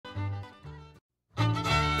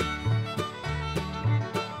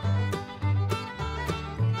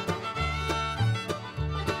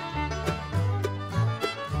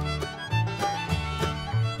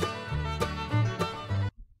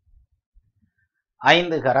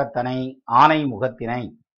ஐந்து கரத்தனை ஆனை முகத்தினை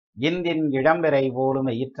இந்தின் இளம்பிறை போலும்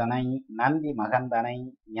எயிற்றனை நந்தி மகந்தனை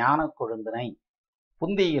ஞான கொழுந்தனை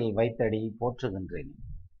புந்தியில் வைத்தடி போற்றுகின்றேன்.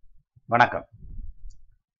 வணக்கம்.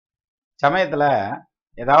 சமயத்தில்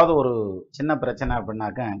ஏதாவது ஒரு சின்ன பிரச்சனை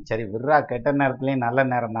அப்படின்னாக்க, சரி விட்றா, கெட்ட நேரத்துலேயும் நல்ல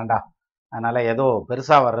நேரம் தாண்டா, அதனால் ஏதோ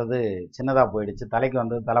பெருசாக வர்றது சின்னதாக போயிடுச்சு, தலைக்கு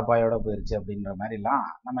வந்து தலைப்பாயோட போயிடுச்சு அப்படின்ற மாதிரிலாம்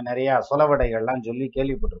நம்ம நிறையா சொலவடைகள்லாம் சொல்லி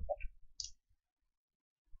கேள்விப்பட்டிருப்போம்.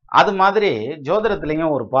 அது மாதிரி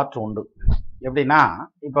ஜோதிடத்துலேயும் ஒரு பாட்டு உண்டு. எப்படின்னா,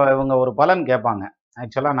 இப்போ இவங்க ஒரு பலன் கேட்பாங்க.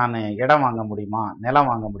 ஆக்சுவலாக நான் இடம் வாங்க முடியுமா, நிலம்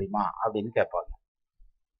வாங்க முடியுமா அப்படின்னு கேட்பாங்க.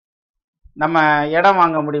 நம்ம இடம்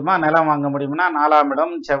வாங்க முடியுமா, நிலம் வாங்க முடியும்னா 4ஆம்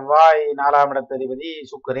இடம் செவ்வாய், 4ஆம் இடத்து அதிபதி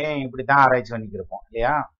சுக்கிரன், இப்படி தான் ஆராய்ச்சி பண்ணிக்கிருப்போம்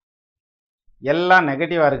இல்லையா. எல்லாம்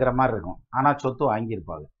நெகட்டிவாக இருக்கிற மாதிரி இருக்கும், ஆனால் சொத்து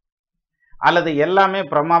வாங்கியிருப்பாங்க. அல்லது எல்லாமே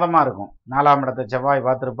பிரமாதமாக இருக்கும். 4ஆம் இடத்தை செவ்வாய்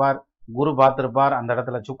பார்த்துருப்பார், குரு பார்த்துருப்பார், அந்த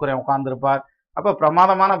இடத்துல சுக்கிரன் உட்கார்ந்துருப்பார். அப்போ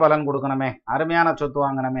பிரமாதமான பலன் கொடுக்கணுமே, அருமையான சொத்து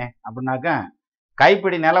வாங்கணுமே அப்படின்னாக்க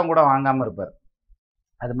கைப்பிடி நிலம் கூட வாங்காமல் இருப்பார்.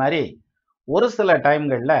 அது மாதிரி ஒரு சில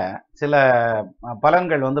டைம்களில் சில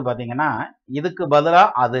பலன்கள் வந்து பார்த்தீங்கன்னா, இதுக்கு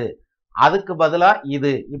பதிலாக அது, அதுக்கு பதிலாக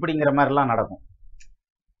இது, இப்படிங்கிற மாதிரிலாம் நடக்கும்.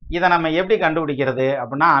 இதை நம்ம எப்படி கண்டுபிடிக்கிறது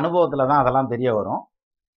அப்படின்னா, அனுபவத்தில் தான் அதெல்லாம் தெரிய வரும்.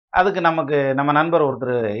 அதுக்கு நம்ம நண்பர்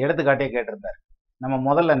ஒருத்தர் எடுத்துக்காட்டே கேட்டிருந்தார். நம்ம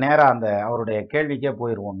முதல்ல நேராக அந்த அவருடைய கேள்விக்கே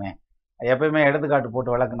போயிடுவோமே. எப்பயுமே எடுத்துக்காட்டு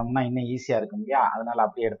போட்டு விளக்கணும்னா இன்னும் ஈஸியாக இருக்கும் இல்லையா, அதனால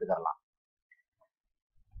அப்படியே எடுத்துக்கலாம்.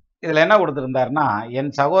 இதில் என்ன கொடுத்துருந்தாருன்னா,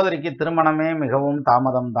 என் சகோதரிக்கு திருமணமே மிகவும்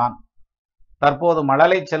தாமதம்தான். தற்போது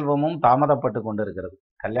மழலை செல்வமும் தாமதப்பட்டு கொண்டிருக்கிறது.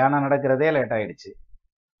 கல்யாணம் நடக்கிறதே லேட் ஆயிடுச்சு.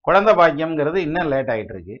 குழந்தை பாக்கியம்ங்கிறது இன்னும் லேட்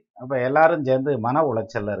ஆகிட்டு இருக்கு. அப்போ எல்லாரும் சேர்ந்து மன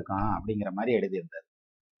உளைச்சல்ல இருக்கான் அப்படிங்கிற மாதிரி எழுதியிருந்தார்.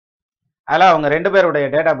 அதில் அவங்க 2 பேருடைய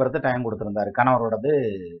டேட் ஆஃப் பர்த் டைம் கொடுத்துருந்தாரு. கணவரோடது,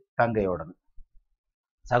 தங்கையோடது,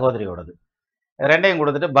 சகோதரியோடது. ரெண்டையும்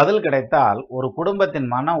கொடுத்துட்டு, பதில் கிடைத்தால் ஒரு குடும்பத்தின்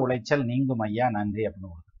மன உளைச்சல் நீங்கும் ஐயா, நன்றி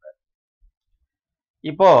அப்படின்னு கொடுத்துருந்தார்.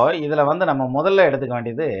 இப்போ இதுல வந்து நம்ம முதல்ல எடுத்துக்க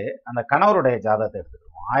வேண்டியது அந்த கணவருடைய ஜாதகத்தை எடுத்துக்கிறோம்.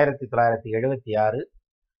 1976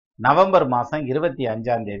 நவம்பர் மாதம்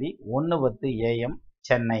 25ஆம் தேதி 1:10 AM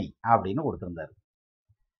சென்னை அப்படின்னு கொடுத்துருந்தாரு.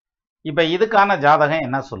 இப்போ இதுக்கான ஜாதகம்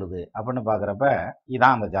என்ன சொல்லுது அப்படின்னு பார்க்குறப்ப,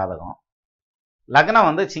 இதான் அந்த ஜாதகம். லக்னம்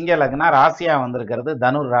வந்து சிங்க லக்னம், ராசியா வந்திருக்கிறது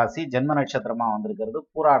தனுர் ராசி, ஜென்ம நட்சத்திரமா வந்திருக்கிறது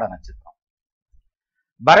பூராட நட்சத்திரம்.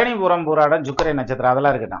 பரணிபுரம் பூராடம் சுக்கிரை நட்சத்திரம்,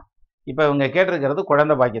 அதெல்லாம் இருக்கட்டும். இப்போ இவங்க கேட்டிருக்கிறது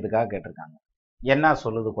குழந்தை பாக்கியத்துக்காக கேட்டிருக்காங்க. என்ன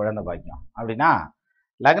சொல்லுது குழந்தை பாக்கியம் அப்படின்னா,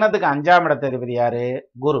 லக்னத்துக்கு 5ஆம் இடத்து அதிபதி யாரு,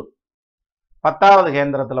 குரு. 10வது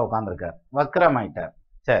கேந்திரத்தில் உட்காந்துருக்கார், வக்ரமாயிட்டார்.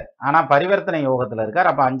 சரி, ஆனால் பரிவர்த்தனை யோகத்தில் இருக்கார்.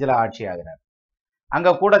 அப்போ 5ல் ஆட்சி ஆகிறார்.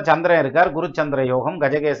 அங்கே கூட சந்திரன் இருக்கார், குரு சந்திர யோகம்,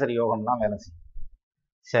 கஜகேசரி யோகம்லாம் வேலை செய்யும்.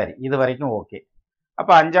 சரி, இது வரைக்கும் ஓகே.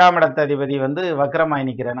 அப்போ 5ஆம் இடத்து அதிபதி வந்து வக்ரமாய்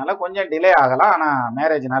நிற்கிறதுனால கொஞ்சம் டிலே ஆகலாம், ஆனால்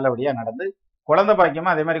மேரேஜ் நல்லபடியாக நடந்து குழந்தை பாக்கியமா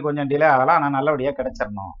அதே மாதிரி கொஞ்சம் டிலே ஆகலாம், ஆனால் நல்லபடியாக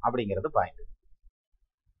கிடைச்சிடணும் அப்படிங்கிறது பாயிண்ட்.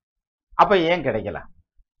 அப்போ ஏன் கிடைக்கல?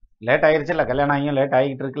 லேட் ஆகிடுச்சு இல்லை, கல்யாணம் ஆகியும் லேட்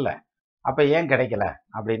ஆகிக்கிட்டு இருக்குல்ல. அப்போ ஏன் கிடைக்கல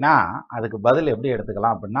அப்படின்னா, அதுக்கு பதில் எப்படி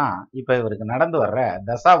எடுத்துக்கலாம் அப்படின்னா, இப்போ இவருக்கு நடந்து வர்ற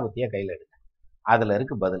தசா புத்தியை கையில் எடுங்க, அதில்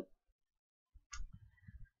இருக்கு பதில்.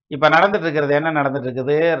 இப்போ நடந்துட்டு இருக்கிறது என்ன நடந்துட்டு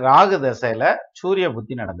இருக்குது, ராகு தசையில் சூரிய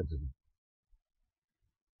புத்தி நடந்துட்டு இருக்குது.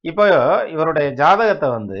 இப்போ இவருடைய ஜாதகத்தை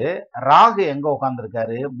வந்து ராகு எங்க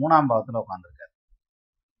உட்காந்துருக்காரு, 3ஆம் பாவத்தில் உட்காந்துருக்காரு.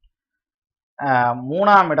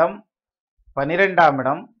 3ஆம் இடம், 12ஆம்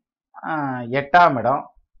இடம், 8ஆம் இடம்,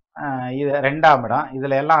 இது 2ஆம் இடம்,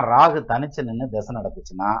 இதுல எல்லாம் ராகு தனிச்சு நின்று தசை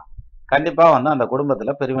நடத்துச்சுன்னா கண்டிப்பா வந்து அந்த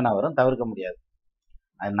குடும்பத்துல பிரிவினை வரும், தவிர்க்க முடியாது.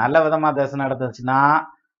 அது நல்ல விதமா தசை நடத்துச்சுன்னா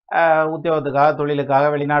உத்தியோகத்துக்காக, தொழிலுக்காக,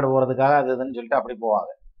 வெளிநாடு போறதுக்காக அது இதுன்னு சொல்லிட்டு அப்படி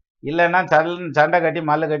போவாங்க. இல்லைன்னா சண்டை கட்டி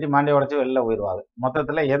மல்லு கட்டி மாண்டி உடச்சி வெளில போயிடுவாங்க.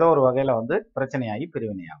 மொத்தத்தில் ஏதோ ஒரு வகையில் வந்து பிரச்சனையாகி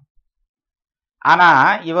பிரிவினையாகும்.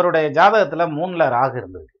 ஆனால் இவருடைய ஜாதகத்தில் 3ல் ராகு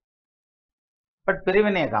இருந்திருக்கு, பட்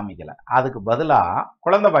பிரிவினையை காமிக்கல. அதுக்கு பதிலாக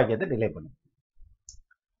குழந்தை பாக்கியத்தை டிலே பண்ணு,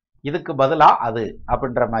 இதுக்கு பதிலாக அது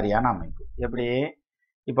அப்படின்ற மாதிரியான அமைப்பு. எப்படி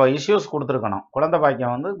இப்போ இஷ்யூஸ் கொடுத்துருக்கணும். குழந்தை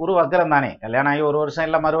பாக்கியம் வந்து குரு வக்கரம் தானே, கல்யாணம் ஆகி 1 வருஷம்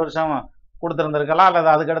இல்லை மறு வருஷம் கொடுத்துருந்துருக்கலாம்,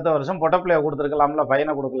 அல்லது அதுக்கடுத்த வருஷம் பொட்டப்பிள்ளைய கொடுத்துருக்கலாம்ல,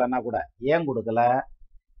 பையனை கொடுக்கலன்னா கூட. ஏன் கொடுக்கல?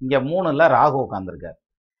 இங்கே 3ல் ராகு உட்காந்துருக்காரு.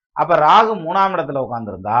 அப்போ ராகு 3ஆம் இடத்துல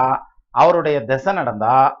உட்காந்துருந்தா, அவருடைய திசை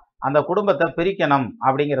நடந்தா அந்த குடும்பத்தை பிரிக்கணும்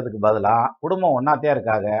அப்படிங்கிறதுக்கு பதிலாக குடும்பம் ஒன்னாத்தையா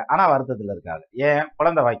இருக்காங்க, ஆனால் வருத்தத்தில் இருக்காங்க. ஏன்?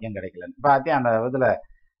 குழந்தை வாக்கியம் கிடைக்கலன்னு. இப்போ அத்தையும் அந்த இதில்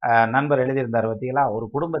நண்பர் எழுதியிருந்தார் பார்த்தீங்களா, ஒரு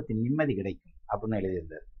குடும்பத்தின் நிம்மதி கிடைக்கும் அப்படின்னு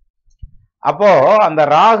எழுதியிருந்தார். அப்போ அந்த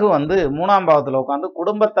ராகு வந்து 3ஆம் பாவத்தில் உட்காந்து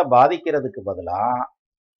குடும்பத்தை பாதிக்கிறதுக்கு பதிலாக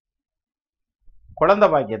குழந்தை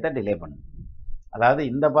பாக்கியத்தை டிலே பண்ணும். அதாவது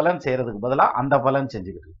இந்த பலன் செய்யறதுக்கு பதிலாக அந்த பலன்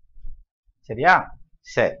செஞ்சுக்கிட்டு. சரியா?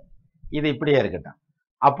 சரி, இது இப்படியே இருக்கட்டும்.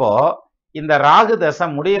 அப்போ இந்த ராகு தசை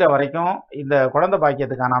முடிகிற வரைக்கும் இந்த குழந்தை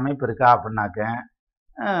பாக்கியத்துக்கான அமைப்பு இருக்கா அப்படின்னாக்க,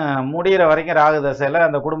 முடிகிற வரைக்கும் ராகு தசையில்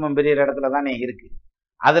அந்த குடும்பம் பெரிய இடத்துல தானே இருக்கு.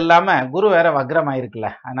 அது இல்லாம குரு வேற வக்ரமா இருக்குல்ல,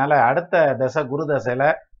 அதனால அடுத்த தசை குரு தசையில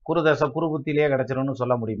குரு தசை குரு புத்திலேயே கிடைச்சிரும்னு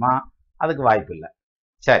சொல்ல முடியுமா? அதுக்கு வாய்ப்பு இல்லை.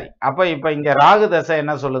 சரி, அப்ப இப்ப இங்க ராகு தசை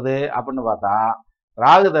என்ன சொல்லுது அப்படின்னு பார்த்தா,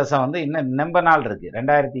 ராகு தசை வந்து இன்னும் நெம்ப நாள் இருக்கு,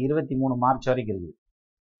 2023 மார்ச் வரைக்கும் இருக்குது.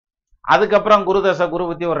 அதுக்கப்புறம் குரு தசை குரு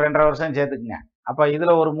புத்தி ஒரு 2.5 வருஷம் சேர்த்துக்குங்க. அப்ப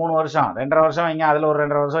இதுல ஒரு 3 வருஷம், 2.5 வருஷம் வைங்க, அதுல ஒரு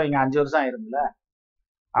 2.5 வருஷம் வைங்க, 5 வருஷம் ஆயிரும்ல.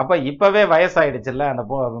 அப்ப இப்பவே வயசாயிடுச்சுல்ல அந்த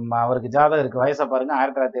அவருக்கு ஜாதகருக்கு வயசை பாருங்க,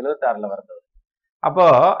 1976ல வருது. அப்போ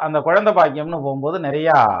அந்த குழந்தை பாக்கியம்னு போகும்போது நிறைய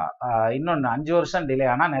இன்னொன்னு 5 வருஷம் டிலே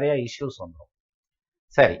ஆனா நிறைய இஷ்யூஸ் வந்துடும்.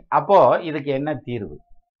 சரி, அப்போ இதுக்கு என்ன தீர்வு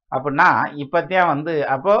அப்படின்னா, இப்பத்தியா வந்து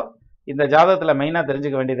அப்போ இந்த ஜாதகத்துல மெயினா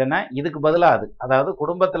தெரிஞ்சுக்க வேண்டியது என்ன, இதுக்கு பதிலாக அதாவது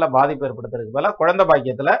குடும்பத்துல பாதிப்பு ஏற்படுத்துறதுக்கு பதிலாக குழந்தை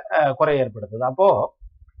பாக்கியத்துல குறை ஏற்படுத்துது. அப்போ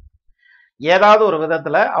ஏதாவது ஒரு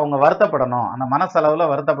விதத்துல அவங்க வருத்தப்படணும், அந்த மனசளவுல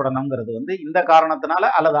வருத்தப்படணுங்கிறது வந்து இந்த காரணத்தினால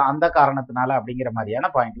அல்லது அந்த காரணத்தினால அப்படிங்கிற மாதிரியான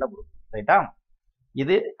பாயிண்ட்ல கொடுக்கும். ரைட்டா?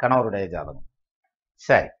 இது கணவருடைய ஜாதகம்.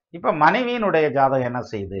 சரி, இப்ப மனைவியினுடைய ஜாதகம் என்ன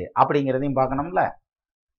செய்யுது அப்படிங்கிறதையும் பார்க்கணும்ல.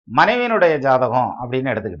 மனைவியினுடைய ஜாதகம்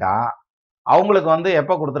அப்படின்னு எடுத்துக்கிட்டா அவங்களுக்கு வந்து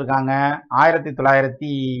எப்ப கொடுத்துருக்காங்க,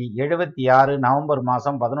 1976 நவம்பர்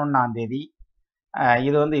மாசம் 11ஆம் தேதி.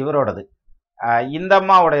 இது வந்து இவரோடது. இந்த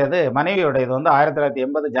அம்மாவுடையது மனைவியுடையது வந்து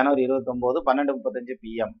 1980 ஜனவரி 29 12:35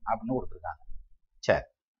 PM அப்படின்னு கொடுத்துருக்காங்க. சரி,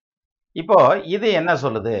 இப்போ இது என்ன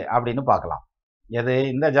சொல்லுது அப்படின்னு பார்க்கலாம். எது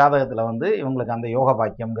இந்த ஜாதகத்துல வந்து இவங்களுக்கு அந்த யோக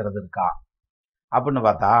பாக்கியம்ங்கிறது இருக்கா அப்படின்னு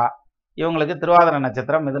பார்த்தா, இவங்களுக்கு திருவாதிரை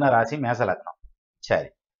நட்சத்திரம், மிதுன ராசி, மேச லக்னம். சரி,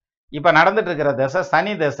 இப்ப நடந்துட்டு இருக்கிற தசை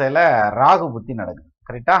சனி தசையில ராகு புத்தி நடக்குது.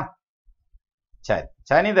 கரெக்டா? சரி,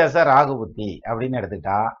 சனி தசை ராகு புத்தி அப்படின்னு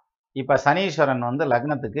எடுத்துக்கிட்டா, இப்ப சனீஸ்வரன் வந்து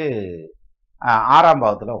லக்னத்துக்கு 6ஆம்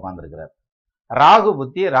பாவத்துல உட்கார்ந்துருக்கிறார். ராகு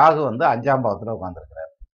புத்தி, ராகு வந்து 5ஆம் பாவத்துல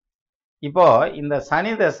உட்கார்ந்துருக்கிறார். இப்போ இந்த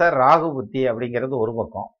சனி தசை ராகு புத்தி அப்படிங்கிறது ஒரு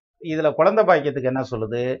பக்கம். இதுல குழந்தை பாக்கியத்துக்கு என்ன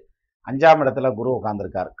சொல்லுது, 5ஆம் இடத்துல குரு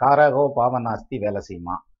உட்கார்ந்துருக்கார். காரகோ பாவநாஸ்தி வேலை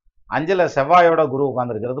செய்யுமா. 5ல செவ்வாயோட குரு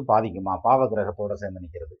உட்கார்ந்துருக்கிறது பாதிக்குமா, பாவ கிரகத்தோட சேர்ந்து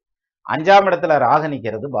நிற்கிறது. 5ஆம் இடத்துல ராகு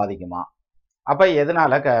நிற்கிறது பாதிக்குமா. அப்ப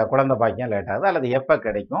எதனால குழந்தை பாக்கியம் லேட் ஆகுது, அல்லது எப்ப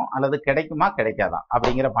கிடைக்கும், அல்லது கிடைக்குமா கிடைக்காதா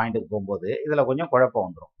அப்படிங்கிற பாயிண்ட்டுக்கு போகும்போது இதுல கொஞ்சம் குழப்பம்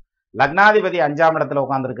வந்துடும். லக்னாதிபதி 5ஆம் இடத்துல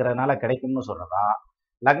உட்கார்ந்துருக்கிறதுனால கிடைக்கும்னு சொல்றதா,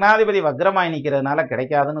 லக்னாதிபதி வக்ரமாய் நிற்கிறதுனால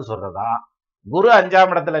கிடைக்காதுன்னு சொல்றதா, குரு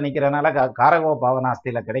 5ஆம் இடத்துல நிற்கிறதுனால காரகோ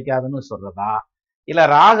பாவனாஸ்தியில கிடைக்காதுன்னு சொல்றதா, இல்ல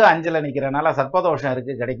ராகு 5ல நிற்கிறதுனால சர்ப்பதோஷம்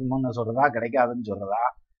இருக்கு கிடைக்கும்னு சொல்றதா, கிடைக்காதுன்னு சொல்றதா,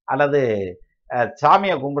 அல்லது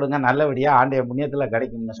சாமியை கும்பிடுங்க நல்லபடியா ஆண்டைய புண்ணியத்துல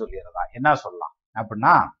கிடைக்கும்னு சொல்லிடுறதா, என்ன சொல்லலாம்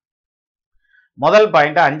அப்படின்னா, முதல்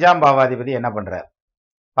பாயிண்ட் 5ஆம் பாவாதிபதி என்ன பண்றார்,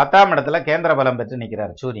 10ஆம் இடத்துல கேந்திர பலம் பெற்று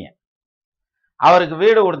நிற்கிறார் சூரியன். அவருக்கு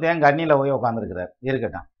வீடு கொடுத்தேன் கண்ணியில போய் உட்காந்துருக்கிறார்.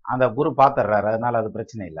 இருக்கட்டும், அந்த குரு பாத்துறாரு, அதனால அது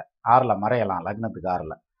பிரச்சனை இல்லை, 6ல மறையலாம், லக்னத்துக்கு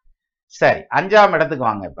 6ல. சரி, 5ஆம் இடத்துக்கு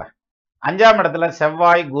வாங்க. இப்ப 5ஆம் இடத்துல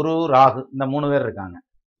செவ்வாய், குரு, ராகு இந்த 3 பேர் இருக்காங்க.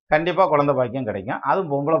 கண்டிப்பா குழந்தை பாக்கியம் கிடைக்கும்,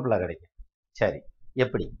 அதுவும் பொம்பளை பிள்ளை கிடைக்கும். சரி,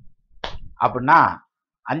 எப்படி அப்படின்னா,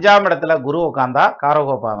 5ஆம் இடத்துல குரு உட்கார்ந்தா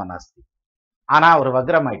காரகோ பாவனாஸ்தி, ஆனா அவர்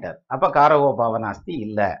வக்ரம் ஆயிட்டார், அப்ப காரகோ பாவனாஸ்தி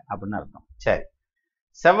இல்லை அப்படின்னு அர்த்தம். சரி,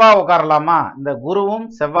 செவ்வாய் உட்காரலாமா, இந்த குருவும்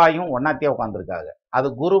செவ்வாயும் ஒன்னாத்தியா உட்கார்ந்துருக்காங்க, அது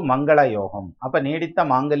குரு மங்கள யோகம், அப்ப நீடித்த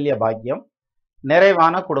மாங்கல்ய பாக்கியம்,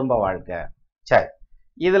 நிறைவான குடும்ப வாழ்க்கை. சரி,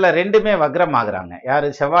 இதுல ரெண்டுமே வக்ரம் ஆகுறாங்க, யாரு,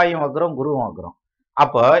 செவ்வாயும் வக்ரம் குருவும் வக்ரம்.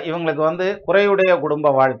 அப்போ இவங்களுக்கு வந்து குறையுடைய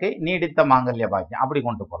குடும்ப வாழ்க்கை, நீடித்த மாங்கல்ய பாக்கியம் அப்படி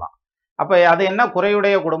கொண்டு போகலாம். அப்ப அது என்ன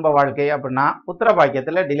குறையுடைய குடும்ப வாழ்க்கை அப்படின்னா, புத்திர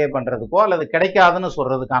பாக்கியத்துல டிலே பண்றதுக்கோ அல்லது கிடைக்காதுன்னு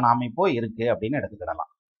சொல்றதுக்கான அமைப்போ இருக்கு அப்படின்னு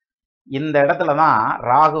எடுத்துக்கிடலாம். இந்த இடத்துலதான்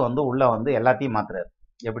ராகு வந்து உள்ள வந்து எல்லாத்தையும் மாத்துறாரு.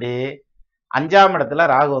 எப்படி, 5ஆம் இடத்துல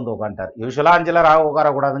ராகு வந்து உட்காந்துட்டார். யூஸ்வலா 5ல ராகு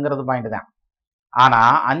உட்காரக்கூடாதுங்கிறது பாயிண்ட் தான். ஆனா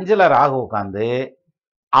 5ல ராகு உட்கார்ந்து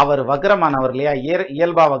அவர் வக்ரமானவர் இல்லையா,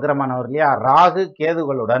 இயல்பா வக்ரமானவர் இல்லையா, ராகு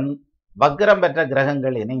கேதுகளுடன் வக்ரம் பெற்ற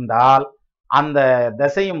கிரகங்கள் இணைந்தால் அந்த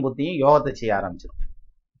தசையும் புத்தியும் யோகத்தை செய்ய ஆரம்பிச்சிடும்.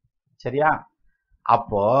 சரியா?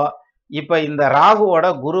 அப்போ இப்ப இந்த ராகுவோட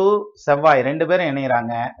குரு செவ்வாய் 2 பேரும்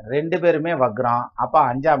இணைகிறாங்க, 2 பேருமே வக்ரம். அப்ப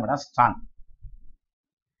 5ஆம் இடம் ஸ்ட்ராங்,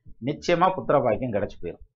 நிச்சயமா புத்திர பாக்கியம் கிடைச்சு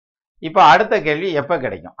போயிடும். இப்ப அடுத்த கேள்வி எப்ப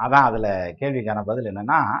கிடைக்கும், அதான் அதுல கேள்விக்கான பதில்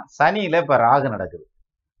என்னன்னா, சனியில இப்ப ராகு நடக்குது.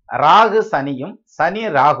 ராகு சனியும் சனி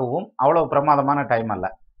ராகுவும் அவ்வளவு பிரமாதமான டைம் அல்ல.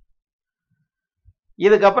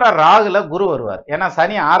 இதுக்கப்புறம் ராகுல குரு வருவார், ஏன்னா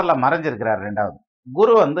சனி 6ல மறைஞ்சிருக்கிறார். 2வது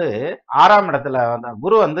குரு வந்து 6ஆம் இடத்துல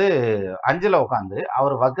குரு வந்து 5ல உட்காந்து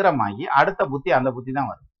அவர் வக்ரமாகி அடுத்த புத்தி அந்த புத்தி தான்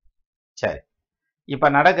வரும். சரி, இப்ப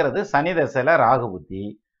நடக்கிறது சனி தசையில ராகு புத்தி,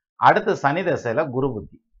 அடுத்து சனி தசையில குரு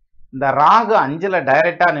புத்தி. இந்த ராகு 5ல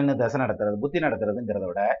டைரக்டா நின்று தசை நடத்துறது, புத்தி நடத்துறதுங்கிறத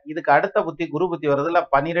விட இதுக்கு அடுத்த புத்தி குரு புத்தி வருதுல,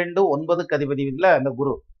 12/9 அதிபதி இதுல இந்த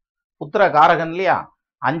குரு புத்திர காரகன் இல்லையா,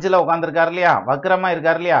 5ல உட்காந்துருக்காரு இல்லையா, வக்ரமா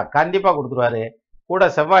இருக்காரு இல்லையா, கண்டிப்பா கொடுத்துருவாரு. கூட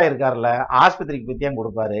செவ்வாய் இருக்காருல்ல, ஆஸ்பத்திரிக்கு பத்தியும்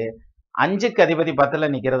கொடுப்பாரு. 5க்கு அதிபதி 10ல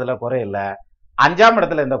நிக்கிறதுல குறை இல்லை. 5ஆம்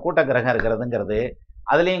இடத்துல இந்த கூட்ட கிரகம் இருக்கிறதுங்கிறது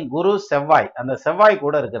அதுலேயும் குரு செவ்வாய், அந்த செவ்வாய்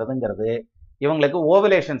கூட இருக்கிறதுங்கிறது இவங்களுக்கு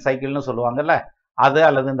ஓவலேஷன் சைக்கிள்னு சொல்லுவாங்கல்ல, அது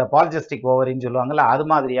அல்லது இந்த பாலிஜெஸ்டிக் ஓவரின்னு சொல்லுவாங்கல்ல, அது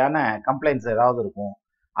மாதிரியான கம்ப்ளைண்ட்ஸ் ஏதாவது இருக்கும்.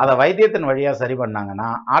 அதை வைத்தியத்தின் வழியாக சரி பண்ணாங்கன்னா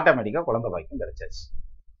ஆட்டோமேட்டிக்காக குழந்தை பாக்கியம் கிடைச்சாச்சு.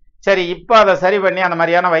 சரி, இப்போ அதை சரி பண்ணி அந்த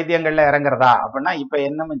மாதிரியான வைத்தியங்களில் இறங்குறதா அப்படின்னா இப்போ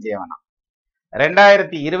என்னமும் செய்ய வேணாம்.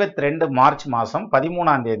 2022 மார்ச் மாதம்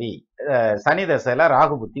 13ஆம் தேதி சனி தசையில்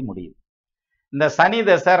ராகு புத்தி முடியுது. இந்த சனி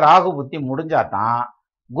தசை ராகு புத்தி முடிஞ்சாதான்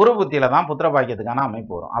குரு புத்தியில தான் புத்திர பாக்கியத்துக்கான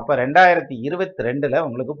அமைப்பு வரும். அப்போ 2022ல்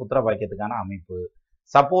உங்களுக்கு புத்திர பாக்கியத்துக்கான அமைப்பு.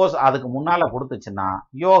 சப்போஸ் அதுக்கு முன்னால கொடுத்துச்சுன்னா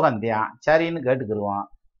யோகந்தியம் சரின்னு கேட்டுக்கிடுவோம்.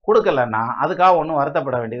 கொடுக்கலன்னா அதுக்காக ஒன்றும்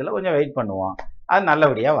வருத்தப்பட வேண்டியதில்லை, கொஞ்சம் வெயிட் பண்ணுவோம், அது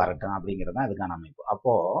நல்லபடியாக வரட்டும் அப்படிங்கிறது தான் இதுக்கான அமைப்பு.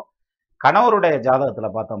 அப்போது கணவருடைய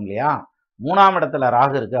ஜாதகத்தில் பார்த்தோம் இல்லையா, 3ஆம் இடத்துல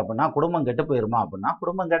ராகு இருக்கு அப்படின்னா குடும்பம் கெட்டு போயிருமா அப்படின்னா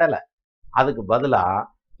குடும்பம் கெடலை, அதுக்கு பதிலாக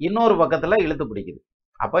இன்னொரு பக்கத்தில் இழுத்து பிடிக்குது.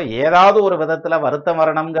 அப்போ ஏதாவது ஒரு விதத்தில் வருத்தம்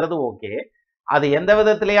வரணுங்கிறது ஓகே, அது எந்த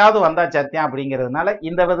விதத்திலையாவது வந்தா சத்தியம் அப்படிங்கிறதுனால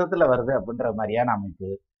இந்த விதத்தில் வருது அப்படின்ற மாதிரியான அமைப்பு.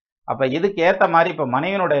 அப்போ இதுக்கு ஏற்ற மாதிரி இப்போ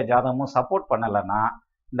மனைவியினுடைய ஜாதகமும் சப்போர்ட் பண்ணலைன்னா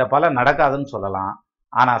இந்த பலன் நடக்காதுன்னு சொல்லலாம்.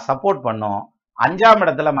 ஆனால் சப்போர்ட் பண்ணும். 5ஆம்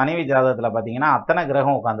இடத்துல மனைவி ஜாதகத்தில் பார்த்தீங்கன்னா அத்தனை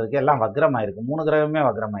கிரகம் உட்காந்துருக்கு, எல்லாம் வக்ரமாயிருக்கு, 3 கிரகமே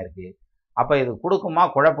வக்ரமாயிருக்கு. அப்போ இது கொடுக்குமா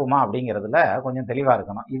குழப்புமா அப்படிங்கிறதுல கொஞ்சம் தெளிவாக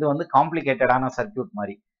இருக்கணும். இது வந்து காம்ப்ளிகேட்டடான சர்க்கியூட்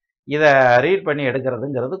மாதிரி, இதை ரீட் பண்ணி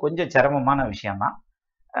எடுக்கிறதுங்கிறது கொஞ்சம் சிரமமான விஷயம்தான்.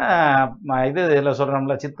 இதில்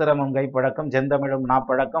சொல்கிறோம்ல, சித்திரமும் கைப்பழக்கம் செந்தமிழும்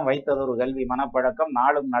நாப்பழக்கம் வைத்ததொரு கல்வி மனப்பழக்கம்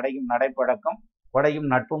நாளும் நடையும் நடைப்பழக்கம் கொடையும்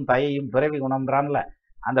நட்பும் தயையும் பிறவி குணம்ன்றான்ல,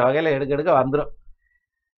 அந்த வகையில் எடுக்க வந்துடும்.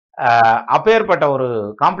 அப்பேற்பட்ட ஒரு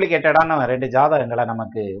காம்ப்ளிகேட்டடான 2 ஜாதகங்களை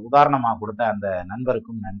நமக்கு உதாரணமாக கொடுத்த அந்த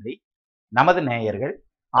நண்பருக்கும் நன்றி. நமது நேயர்கள்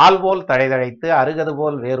ஆள் போல் தழைதழைத்து அருகது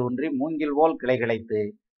போல் வேரூன்றி மூங்கில் போல் கிளை கிளைத்து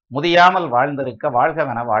முதியாமல் வாழ்ந்திருக்க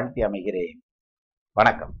வாழ்கவென வாழ்த்தி அமைகிறேன்.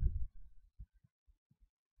 வணக்கம்.